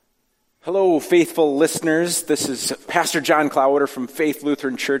Hello, faithful listeners. This is Pastor John Cloudwater from Faith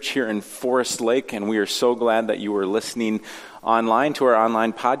Lutheran Church here in Forest Lake, and we are so glad that you are listening online to our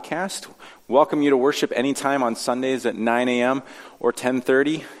online podcast. Welcome you to worship anytime on Sundays at 9 a.m. or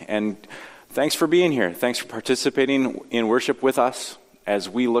 10:30, and thanks for being here. Thanks for participating in worship with us as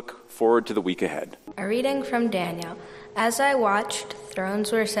we look forward to the week ahead. A reading from Daniel. As I watched,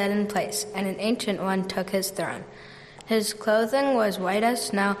 thrones were set in place, and an ancient one took his throne. His clothing was white as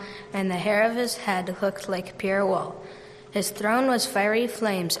snow, and the hair of his head looked like pure wool. His throne was fiery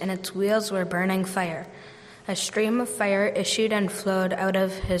flames, and its wheels were burning fire. A stream of fire issued and flowed out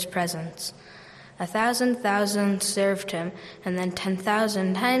of his presence. 1,000,000 served him, and then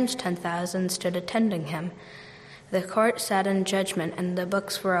 10,000 times 10,000 stood attending him. The court sat in judgment, and the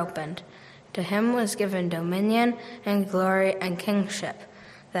books were opened. To him was given dominion and glory and kingship,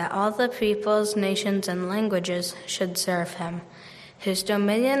 that all the peoples, nations, and languages should serve him. His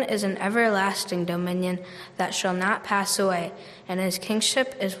dominion is an everlasting dominion that shall not pass away, and his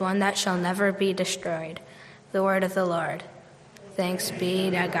kingship is one that shall never be destroyed. The word of the Lord. Thanks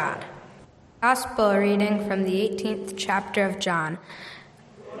be to God. Gospel reading from the 18th chapter of John.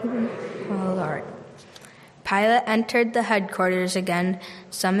 Oh, Lord. Pilate entered the headquarters again,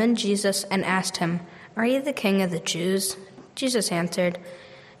 summoned Jesus, and asked him, "Are you the king of the Jews?" Jesus answered,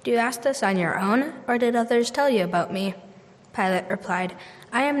 "Do you ask this on your own, or did others tell you about me?" Pilate replied,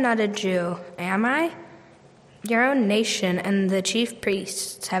 "I am not a Jew, am I? Your own nation and the chief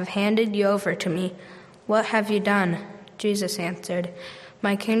priests have handed you over to me. What have you done?" Jesus answered,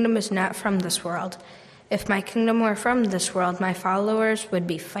 "My kingdom is not from this world. If my kingdom were from this world, my followers would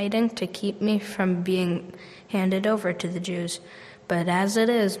be fighting to keep me from being handed over to the Jews. But as it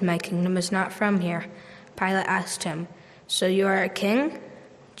is, my kingdom is not from here." Pilate asked him, "So you are a king?"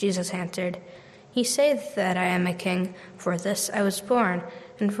 Jesus answered, "You say that I am a king. For this I was born,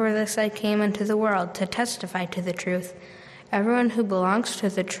 and for this I came into the world, to testify to the truth. Everyone who belongs to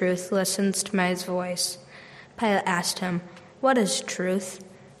the truth listens to my voice." Pilate asked him, "What is truth?"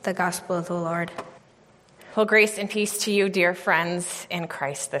 The Gospel of the Lord. Well, grace and peace to you, dear friends in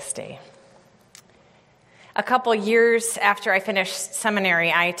Christ this day. A couple years after I finished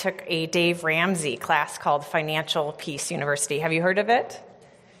seminary, I took a Dave Ramsey class called Financial Peace University. Have you heard of it?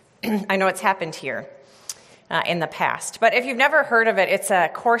 I know it's happened here in the past. But if you've never heard of it, it's a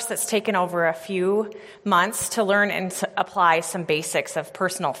course that's taken over a few months to learn and apply some basics of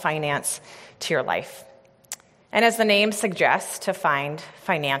personal finance to your life. And as the name suggests, to find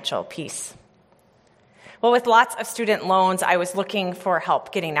financial peace. Well, with lots of student loans, I was looking for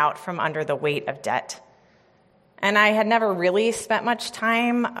help getting out from under the weight of debt. And I had never really spent much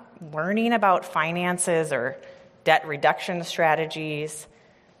time learning about finances or debt reduction strategies,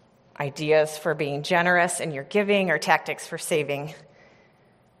 ideas for being generous in your giving, or tactics for saving.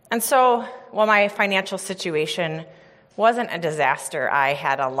 And so, while my financial situation wasn't a disaster, I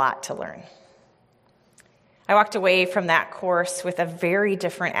had a lot to learn. I walked away from that course with a very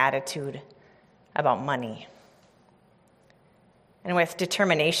different attitude about money, and with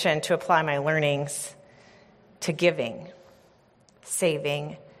determination to apply my learnings to giving,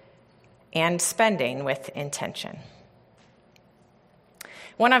 saving, and spending with intention.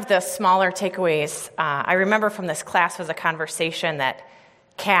 One of the smaller takeaways I remember from this class was a conversation that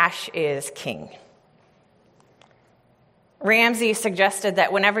cash is king. Ramsey suggested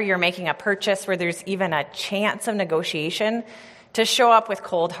that whenever you're making a purchase where there's even a chance of negotiation, to show up with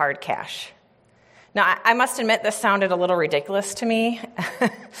cold, hard cash. Now, I must admit this sounded a little ridiculous to me.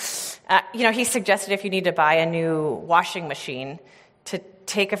 He suggested if you need to buy a new washing machine, to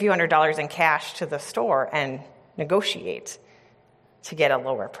take a few $100s in cash to the store and negotiate to get a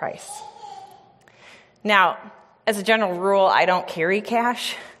lower price. Now, as a general rule, I don't carry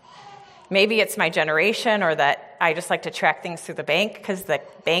cash. Maybe it's my generation, or that I just like to track things through the bank because the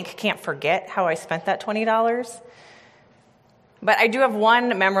bank can't forget how I spent that $20. But I do have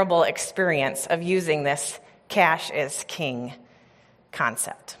one memorable experience of using this cash is king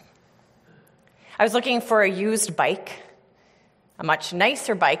concept. I was looking for a used bike, a much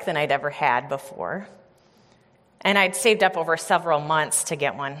nicer bike than I'd ever had before, and I'd saved up over several months to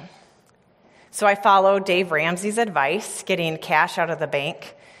get one. So I followed Dave Ramsey's advice, getting cash out of the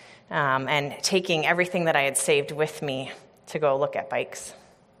bank and taking everything that I had saved with me to go look at bikes.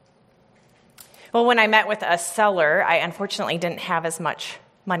 Well, when I met with a seller, I unfortunately didn't have as much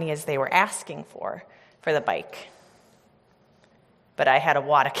money as they were asking for the bike. But I had a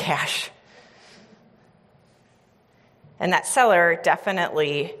wad of cash. And that seller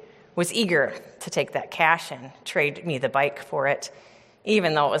definitely was eager to take that cash and trade me the bike for it,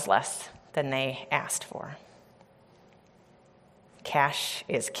 even though it was less than they asked for. Cash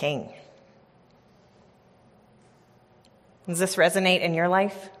is king. Does this resonate in your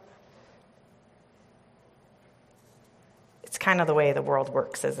life? It's kind of the way the world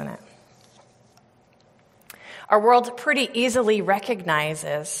works, isn't it? Our world pretty easily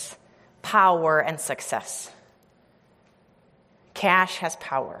recognizes power and success. Cash has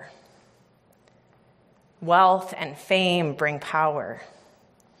power. Wealth and fame bring power.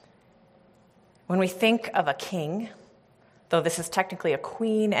 When we think of a king, though this is technically a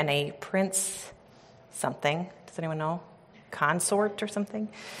queen and a prince something, does anyone know? Consort or something?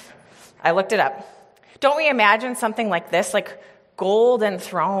 I looked it up. Don't we imagine something like this, like golden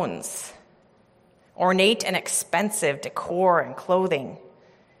thrones, ornate and expensive decor and clothing,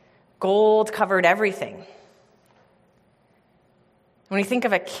 gold covered everything? When we think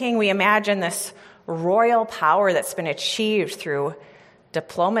of a king, we imagine this royal power that's been achieved through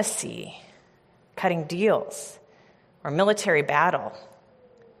diplomacy, cutting deals, or military battle,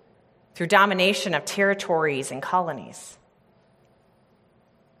 through domination of territories and colonies.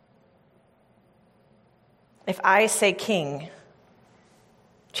 If I say king,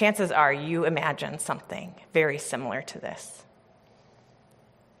 chances are you imagine something very similar to this.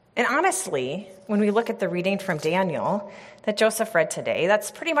 And honestly, when we look at the reading from Daniel that Joseph read today, that's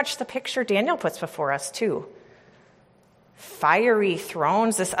pretty much the picture Daniel puts before us too. Fiery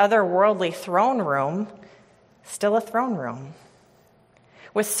thrones, this otherworldly throne room, still a throne room,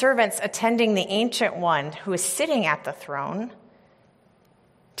 with servants attending the Ancient One who is sitting at the throne.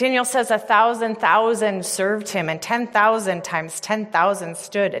 Daniel says 1,000,000 served him, and 10,000 times 10,000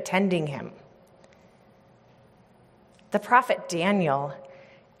 stood attending him. The prophet Daniel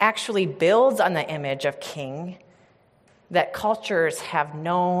actually builds on the image of king that cultures have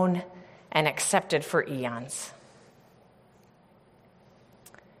known and accepted for eons.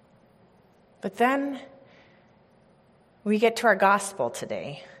 But then we get to our gospel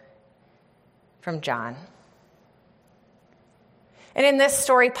today from John. And in this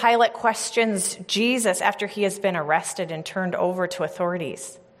story, Pilate questions Jesus after he has been arrested and turned over to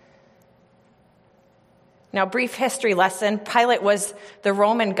authorities. Now, brief history lesson. Pilate was the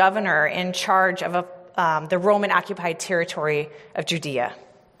Roman governor in charge of the Roman-occupied territory of Judea.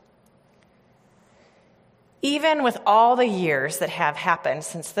 Even with all the years that have happened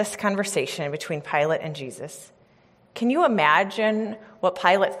since this conversation between Pilate and Jesus, can you imagine what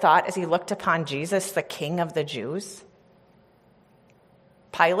Pilate thought as he looked upon Jesus, the King of the Jews?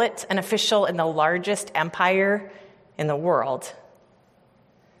 Pilate, an official in the largest empire in the world,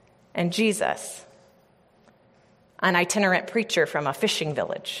 and Jesus, an itinerant preacher from a fishing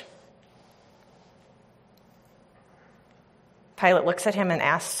village. Pilate looks at him and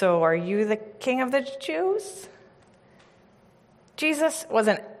asks, "So are you the King of the Jews?" Jesus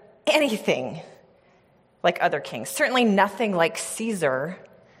wasn't anything like other kings, certainly nothing like Caesar,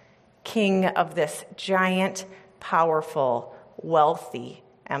 king of this giant, powerful, wealthy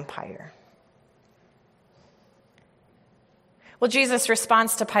empire. Well, Jesus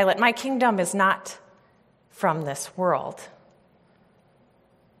responds to Pilate, "My kingdom is not from this world."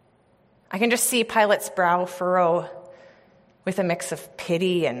 I can just see Pilate's brow furrow with a mix of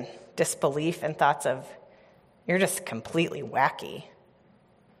pity and disbelief and thoughts of, "You're just completely wacky,"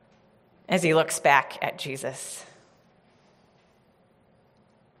 as he looks back at Jesus.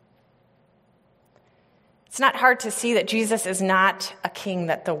 It's not hard to see that Jesus is not a king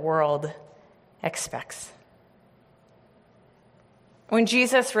that the world expects. When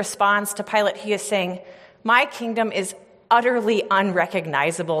Jesus responds to Pilate, he is saying, "My kingdom is utterly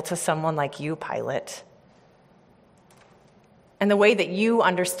unrecognizable to someone like you, Pilate. And the way that you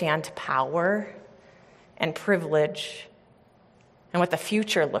understand power and privilege and what the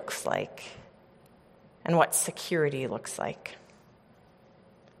future looks like and what security looks like.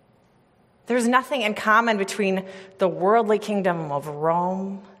 There's nothing in common between the worldly kingdom of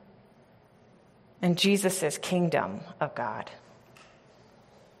Rome and Jesus' kingdom of God.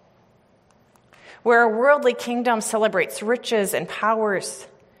 Where a worldly kingdom celebrates riches and powers,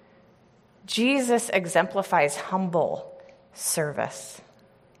 Jesus exemplifies humble service.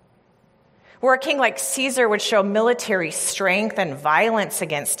 Where a king like Caesar would show military strength and violence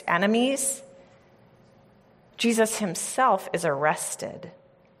against enemies, Jesus himself is arrested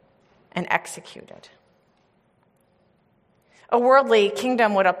and executed. A worldly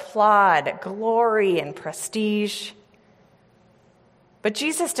kingdom would applaud glory and prestige, but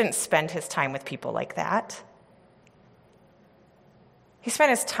Jesus didn't spend his time with people like that. He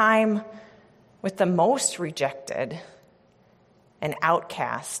spent his time with the most rejected and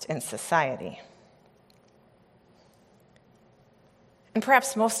outcast in society. And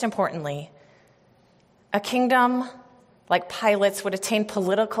perhaps most importantly, a kingdom like Pilate's would attain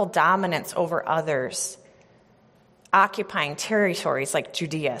political dominance over others, occupying territories like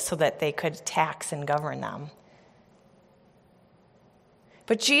Judea so that they could tax and govern them.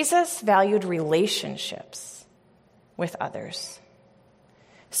 But Jesus valued relationships with others,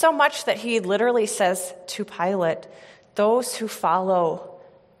 so much that he literally says to Pilate, "Those who follow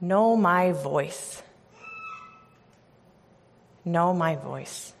know my voice. Know my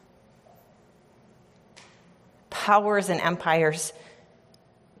voice." Powers and empires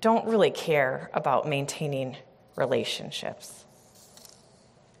don't really care about maintaining relationships.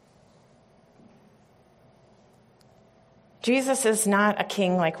 Jesus is not a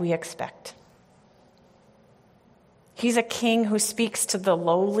king like we expect. He's a king who speaks to the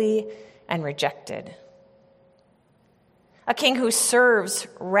lowly and rejected. A king who serves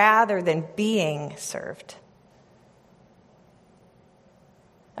rather than being served.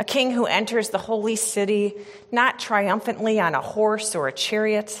 A king who enters the holy city not triumphantly on a horse or a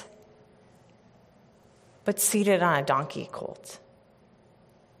chariot, but seated on a donkey colt.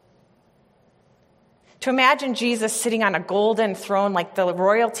 To imagine Jesus sitting on a golden throne like the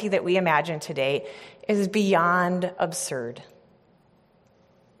royalty that we imagine today is beyond absurd.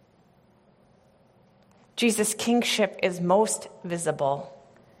 Jesus' kingship is most visible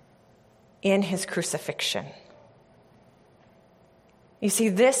in his crucifixion. You see,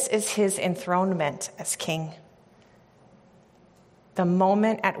 this is his enthronement as king. The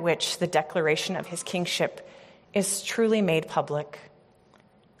moment at which the declaration of his kingship is truly made public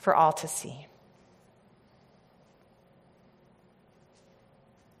for all to see.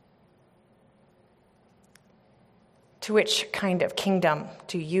 To which kind of kingdom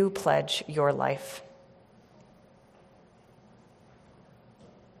do you pledge your life?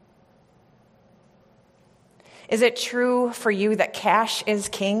 Is it true for you that cash is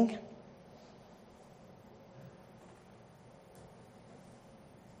king?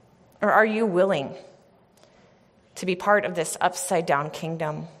 Or are you willing to be part of this upside-down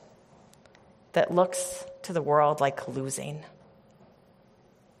kingdom that looks to the world like losing?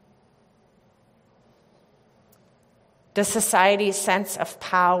 Does society's sense of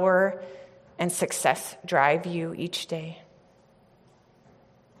power and success drive you each day?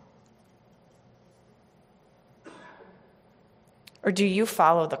 Or do you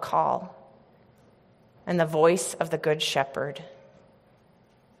follow the call and the voice of the Good Shepherd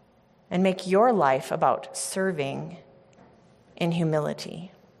and make your life about serving in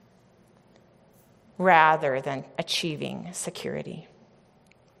humility rather than achieving security?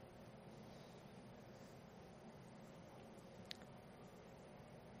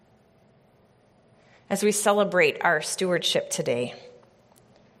 As we celebrate our stewardship today,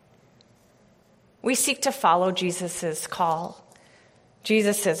 we seek to follow Jesus' call,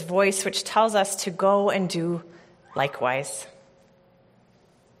 Jesus' voice, which tells us to go and do likewise.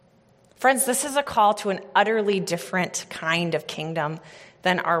 Friends, this is a call to an utterly different kind of kingdom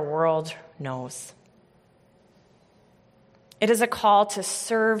than our world knows. It is a call to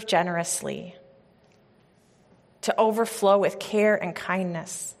serve generously, to overflow with care and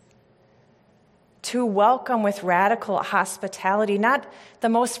kindness, to welcome with radical hospitality, not the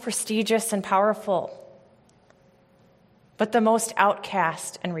most prestigious and powerful, but the most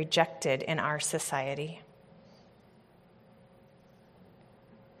outcast and rejected in our society.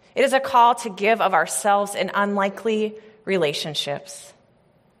 It is a call to give of ourselves in unlikely relationships,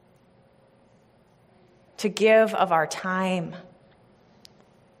 to give of our time,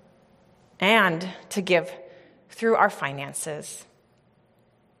 and to give through our finances,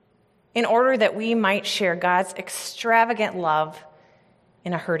 in order that we might share God's extravagant love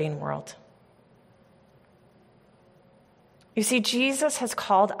in a hurting world. You see, Jesus has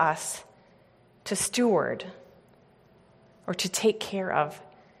called us to steward or to take care of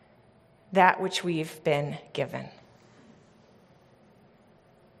that which we've been given.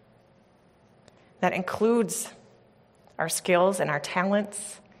 That includes our skills and our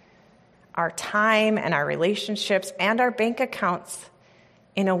talents, our time and our relationships, and our bank accounts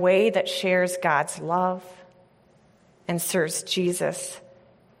in a way that shares God's love and serves Jesus'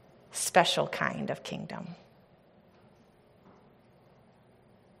 special kind of kingdom.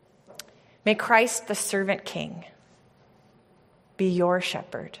 May Christ, the servant king, be your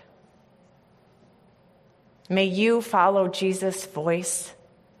shepherd. May you follow Jesus' voice.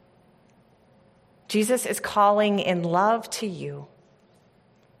 Jesus is calling in love to you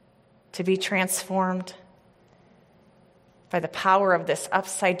to be transformed by the power of this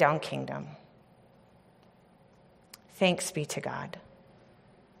upside-down kingdom. Thanks be to God.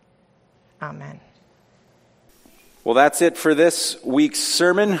 Amen. Well, that's it for this week's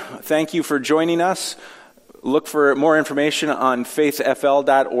sermon. Thank you for joining us. Look for more information on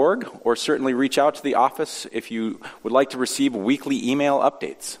faithfl.org, or certainly reach out to the office if you would like to receive weekly email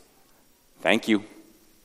updates. Thank you.